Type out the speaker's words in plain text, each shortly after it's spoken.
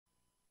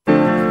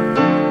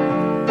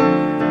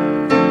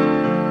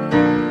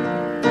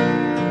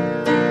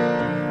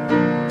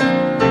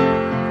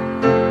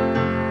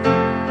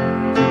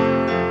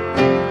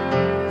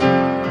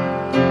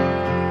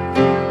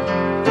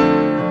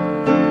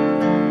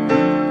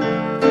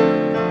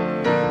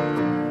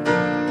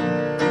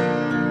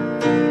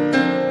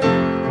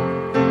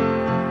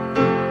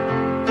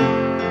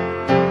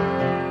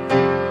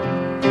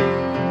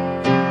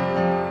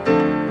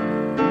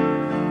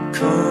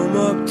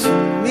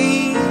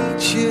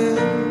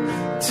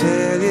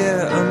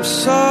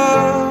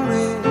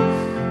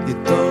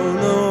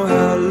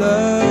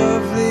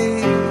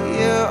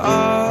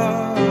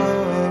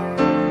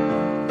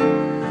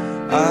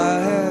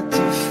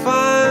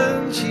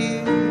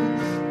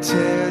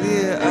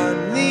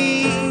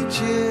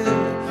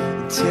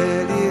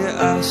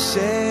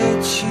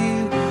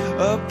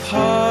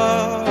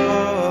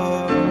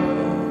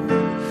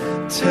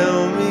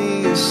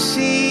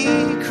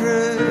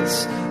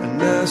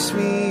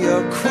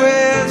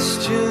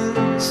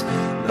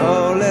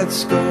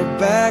let's go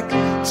back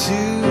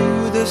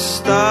to the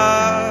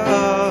start.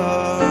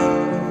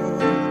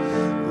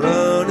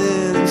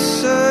 Running in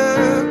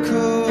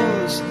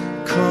circles,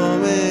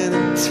 coming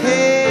in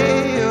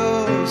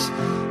tails,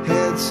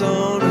 heads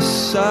on the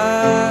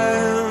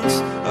sides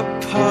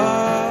apart.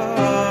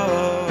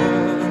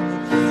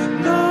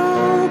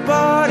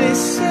 Nobody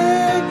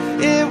said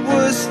it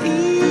was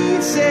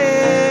easy.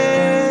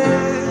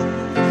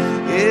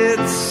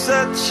 It's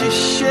such a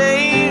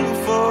shame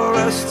for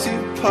us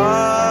to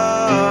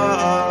part.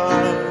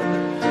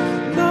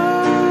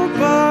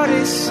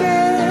 Nobody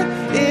said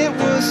it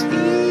was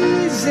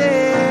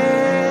easy.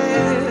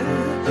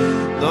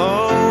 No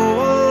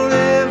one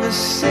ever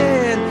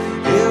said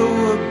it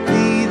would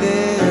be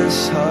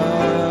this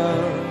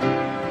hard.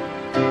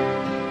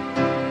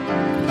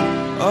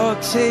 Oh,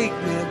 take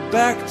me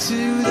back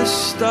to the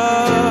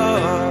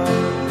start.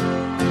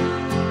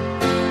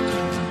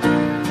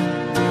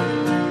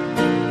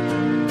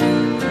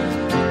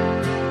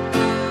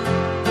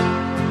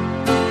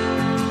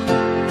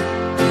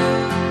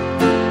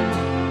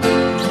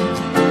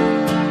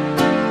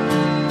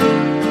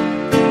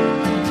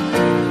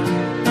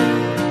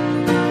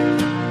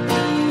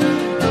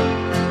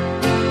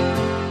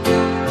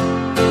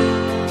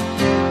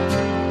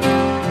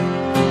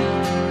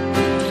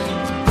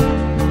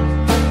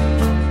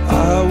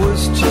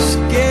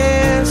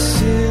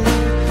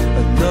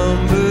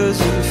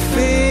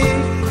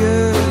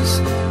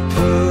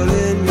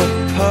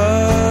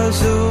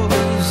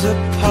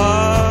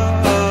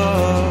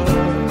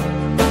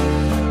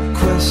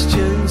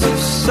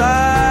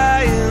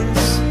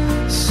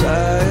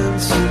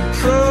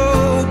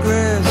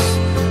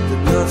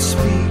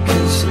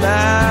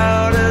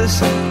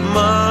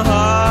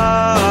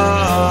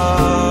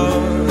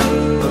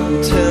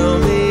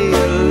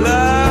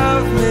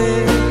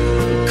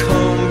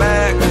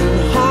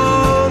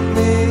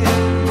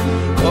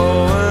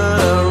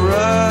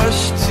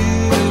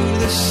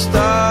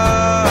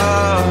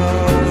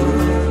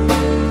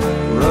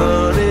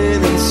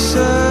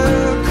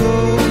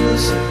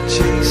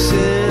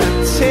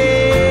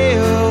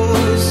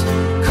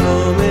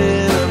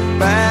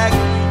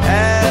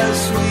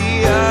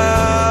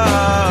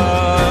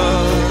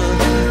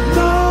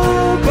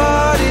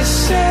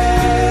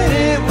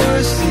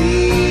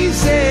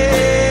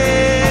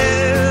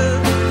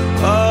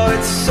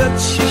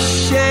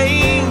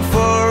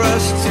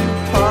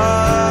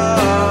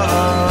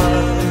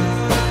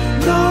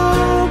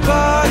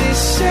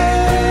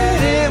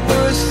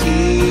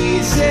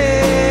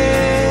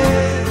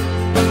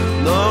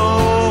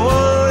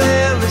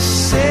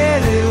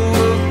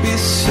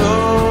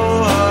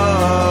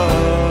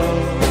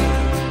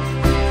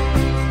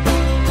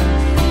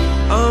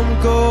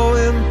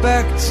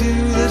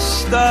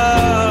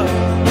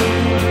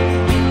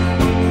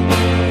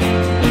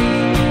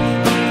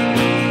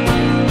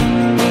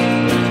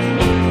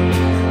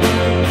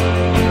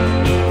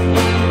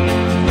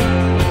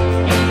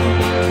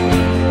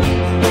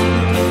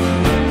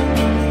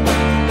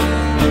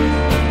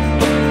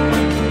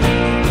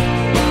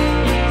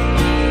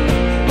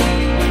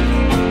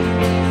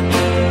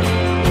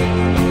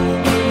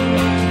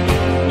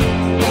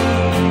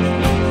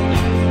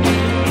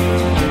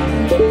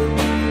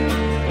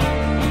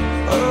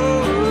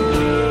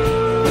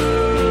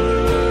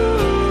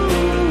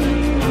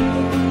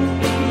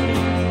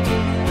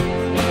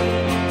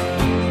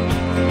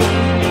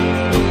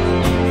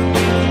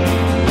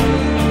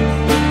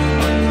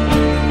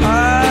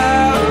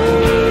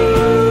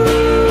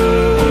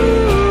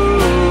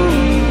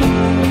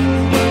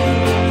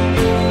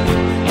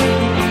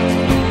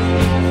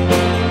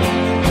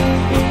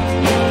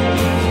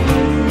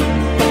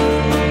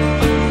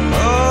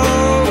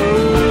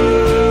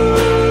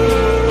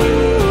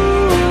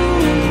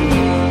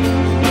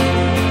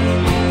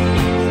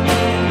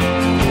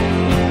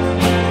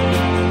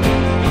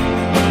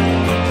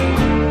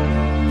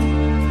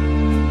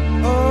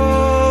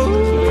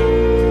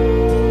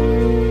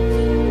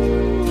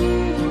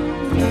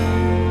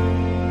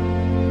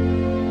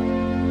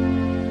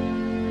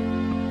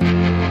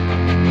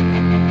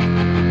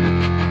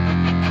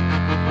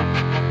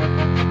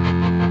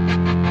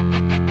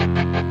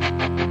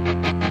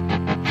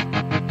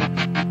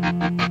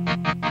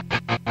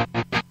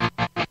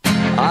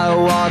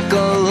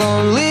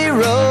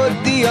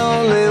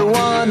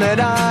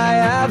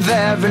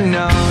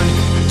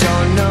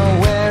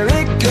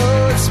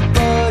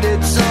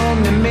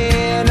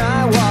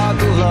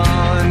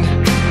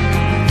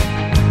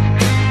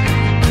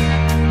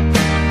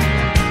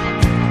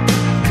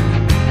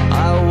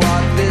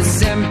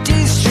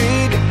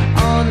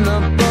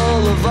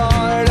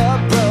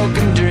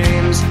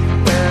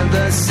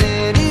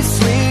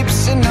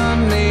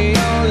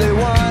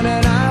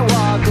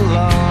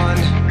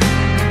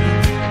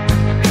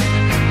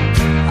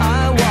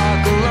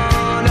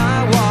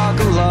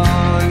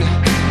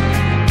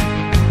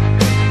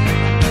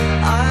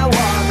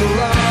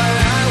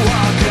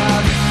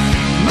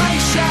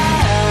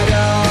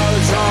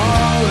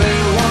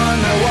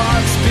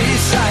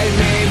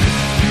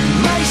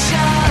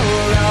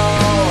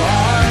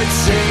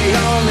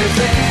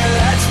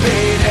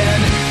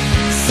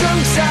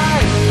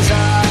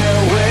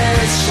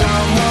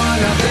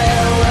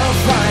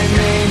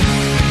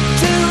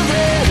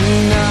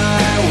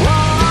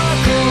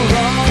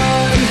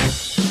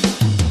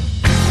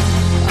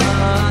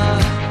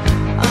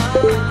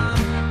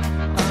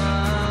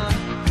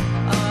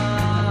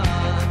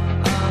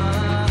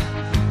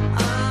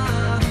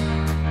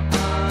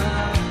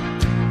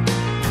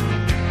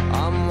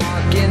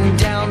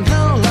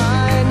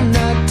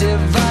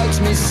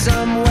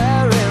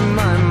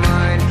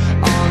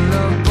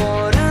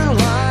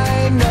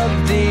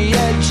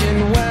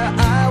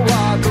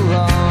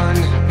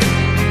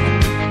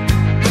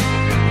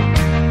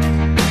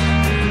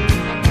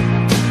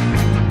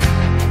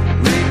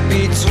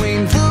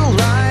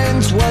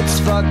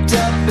 fucked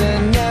up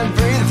and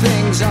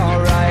everything's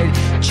alright.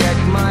 Check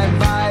my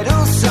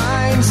vital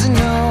signs and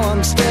know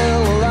I'm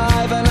still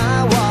alive, and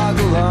I walk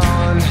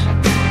alone.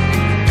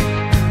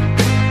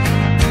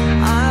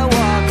 I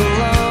walk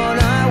alone,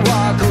 I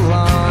walk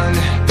alone.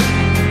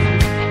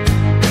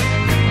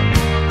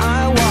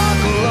 I walk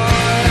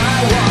alone, I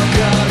walk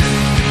up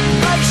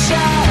like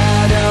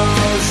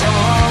shadows,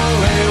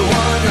 only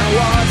one that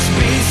walks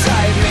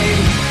beside me.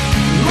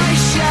 My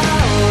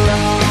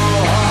shallow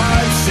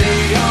heart's the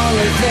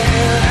only thing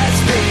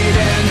that's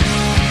beating.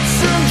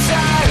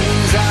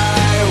 Sometimes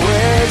I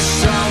wish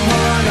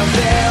someone up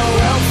there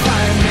will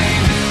find me.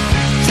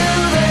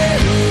 Till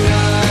then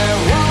I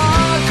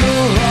walk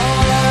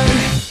alone.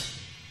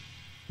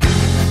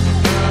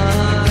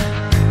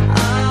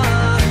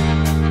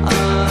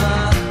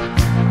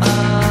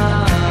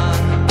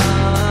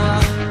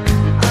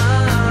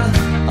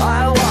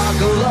 I walk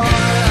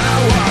alone, I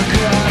walk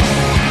up.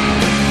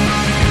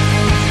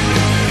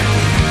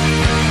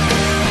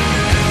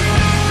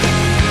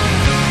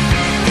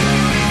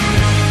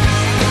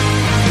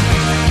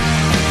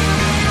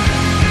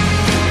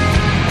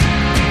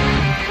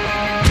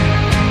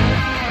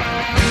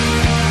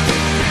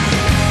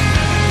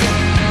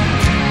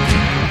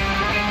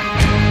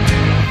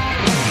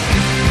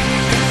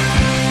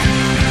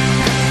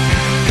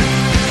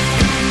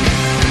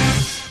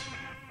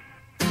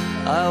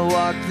 I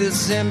walk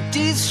this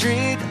empty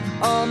street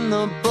on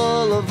the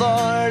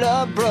boulevard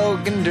of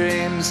broken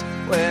dreams,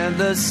 where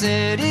the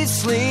city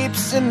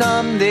sleeps and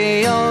I'm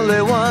the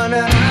only one.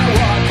 And I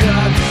walk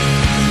up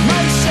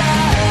my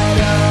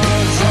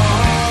shadows,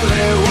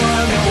 only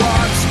one that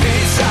walks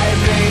beside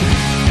me.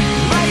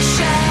 My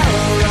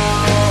shallow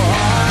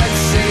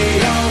heart's the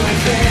only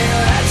thing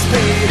that's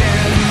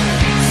beating.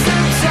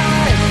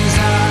 Sometimes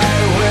I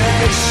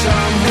wish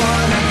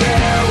someone up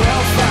there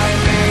will find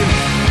me.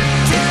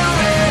 Till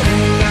then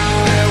I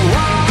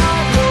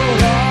walk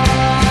alone.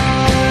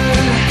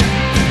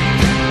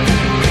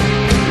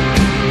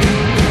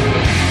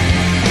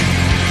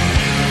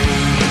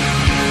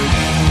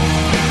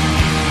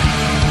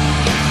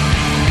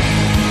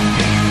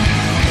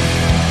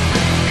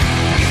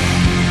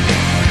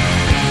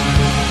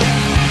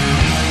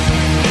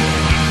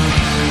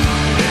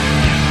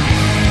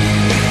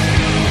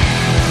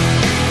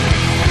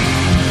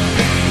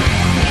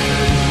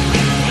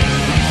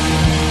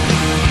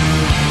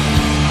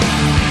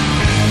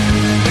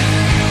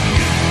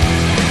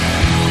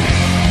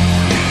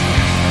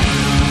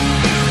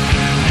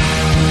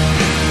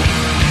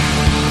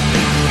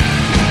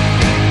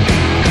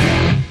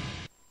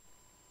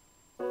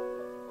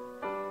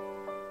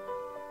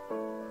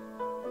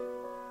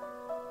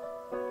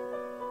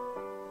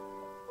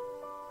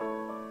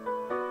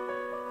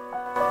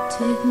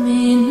 Take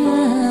me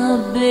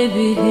now,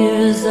 baby,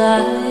 here as I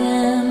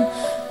am.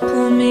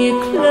 Pull me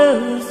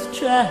close,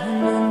 try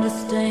and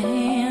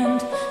understand.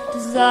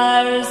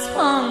 Desire is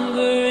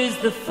hunger, is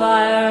the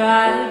fire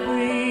I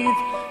breathe.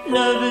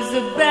 Love is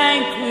a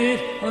banquet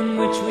on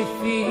which we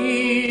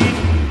feed.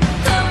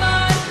 Come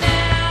on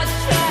now,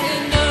 try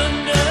and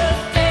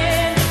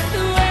understand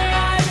the way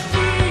I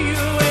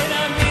feel when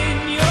I'm in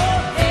your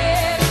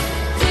head.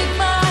 Take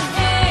my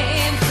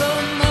hand,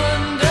 come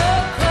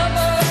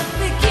undercover.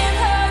 They can't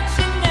hurt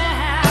you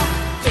now,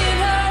 can't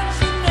hurt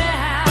you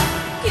now,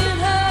 can't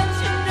hurt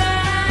you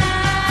now.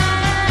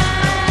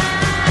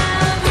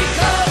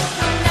 Because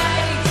the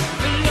night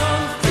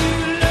belongs to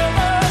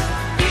lovers.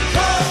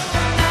 Because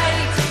the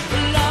night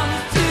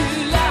belongs to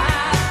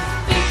life.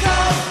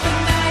 Because the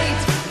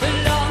night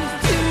belongs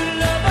to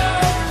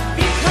lovers.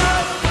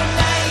 Because the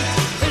night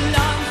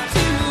belongs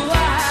to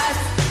us.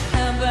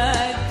 Have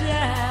I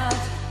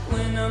doubt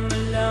when I'm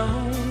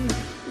alone?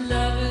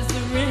 Love is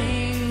the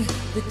ring,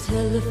 the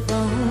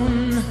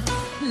telephone.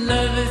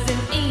 Love is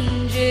an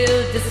angel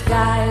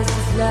disguised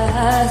as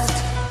lust.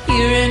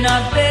 Here in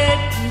our bed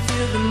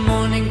until the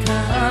morning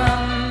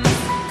comes.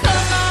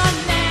 Come on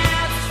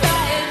now,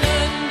 try and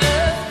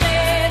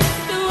understand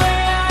the way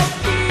I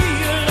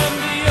feel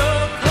under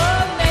your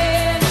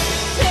command.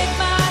 Take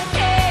my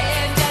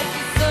hand as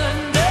the sun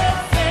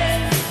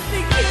descends.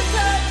 They can't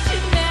touch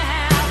you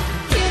now,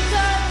 can't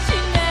touch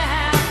you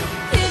now,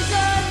 can't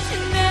touch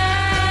you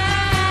now.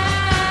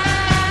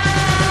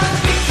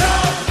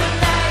 Because the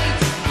night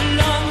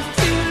belongs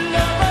to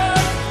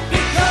lovers.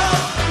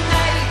 Because the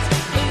night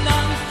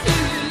belongs to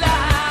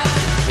life.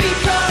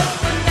 Because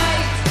the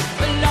night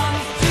belongs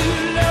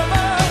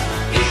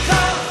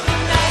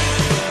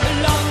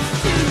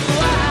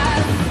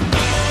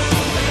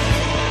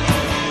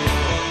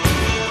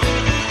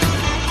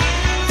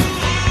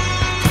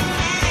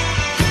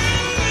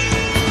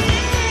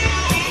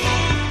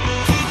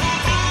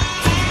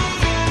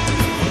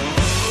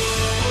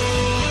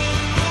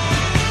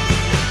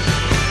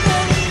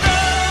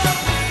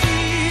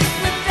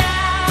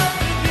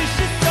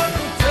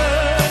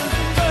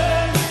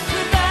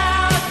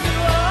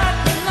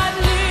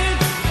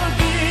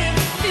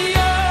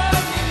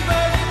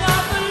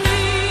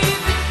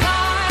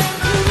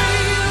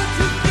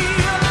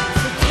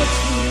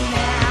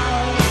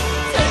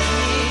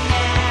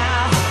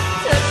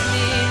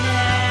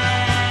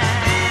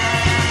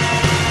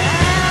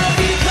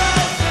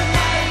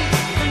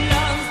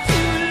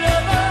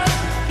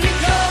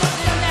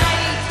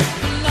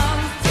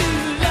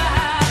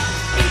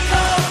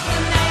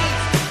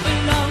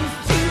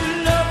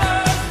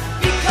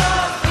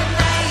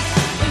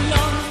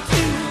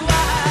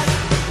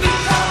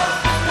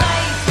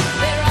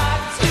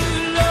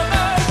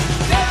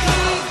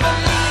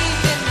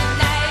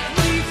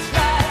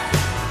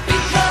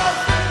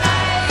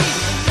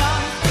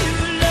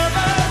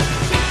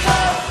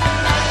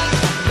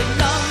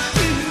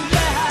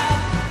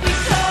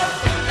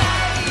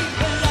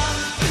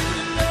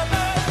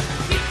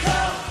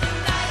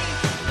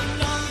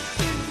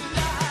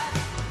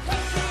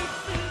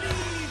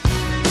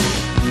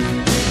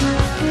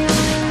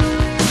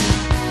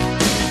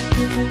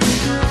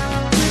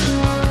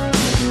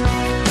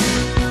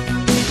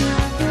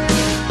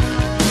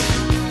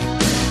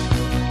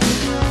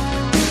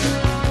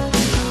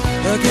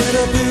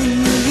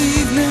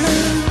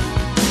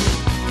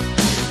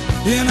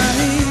and I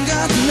ain't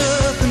got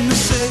nothing to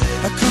say.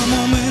 I come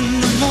home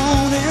in the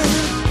morning,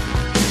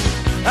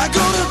 I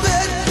go to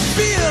bed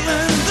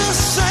feeling the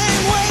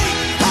same way.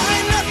 I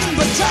ain't nothing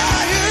but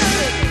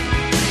tired.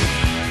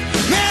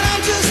 Man,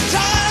 I'm just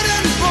tired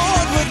and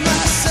bored with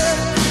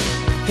myself.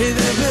 Hey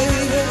there,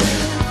 baby,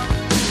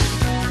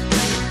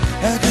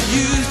 I could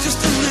use just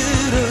a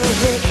little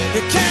bit.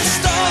 You can't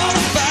start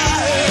a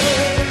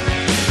fire.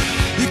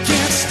 You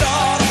can't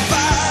start a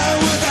fire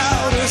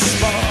without a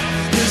spark.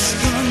 This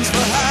gun's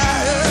for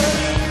hire,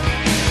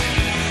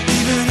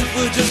 even if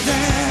we're just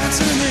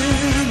dancing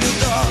in the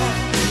dark.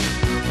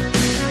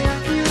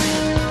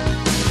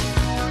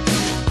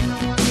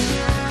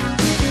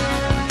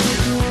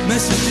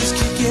 Messages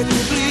keep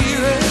getting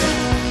clearer.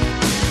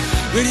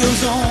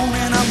 Radio's on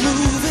and I'm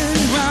moving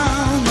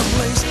round the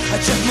place. I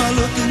check my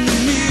look in the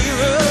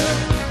mirror.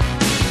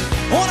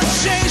 Wanna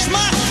change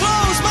my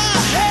clothes, my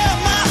hair,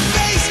 my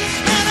face,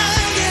 and I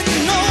ain't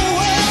getting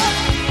nowhere.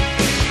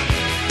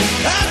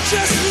 I'm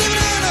just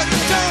living in a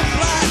dump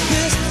like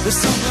this. There's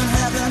something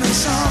happening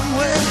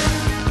somewhere.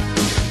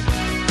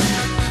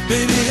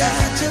 Baby,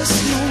 I just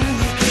know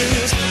that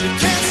this. You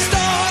can't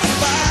start a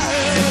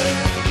fire.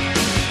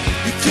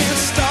 You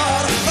can't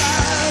start a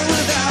fire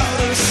without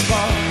a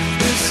spark.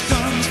 This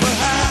gun's for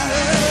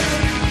hire,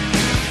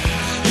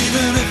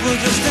 even if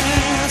we're just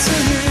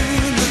dancing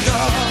in the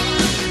dark.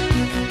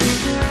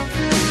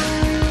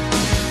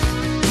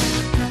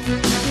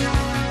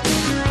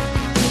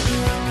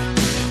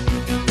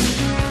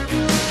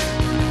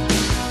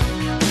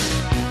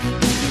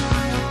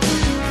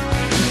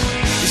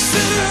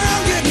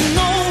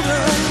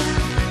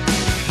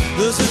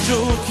 There's a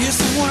joke, here's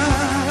some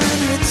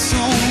wine, it's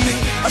on me.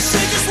 I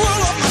shake this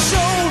world off my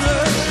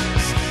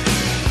shoulders.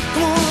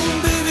 Come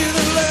on, baby,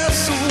 the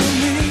laughs on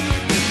me.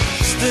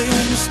 Stay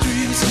on the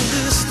streets of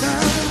this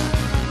town,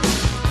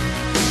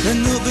 and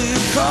they'll be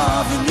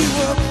carving you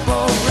up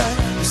alright.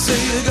 You say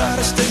you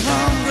gotta stay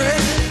home.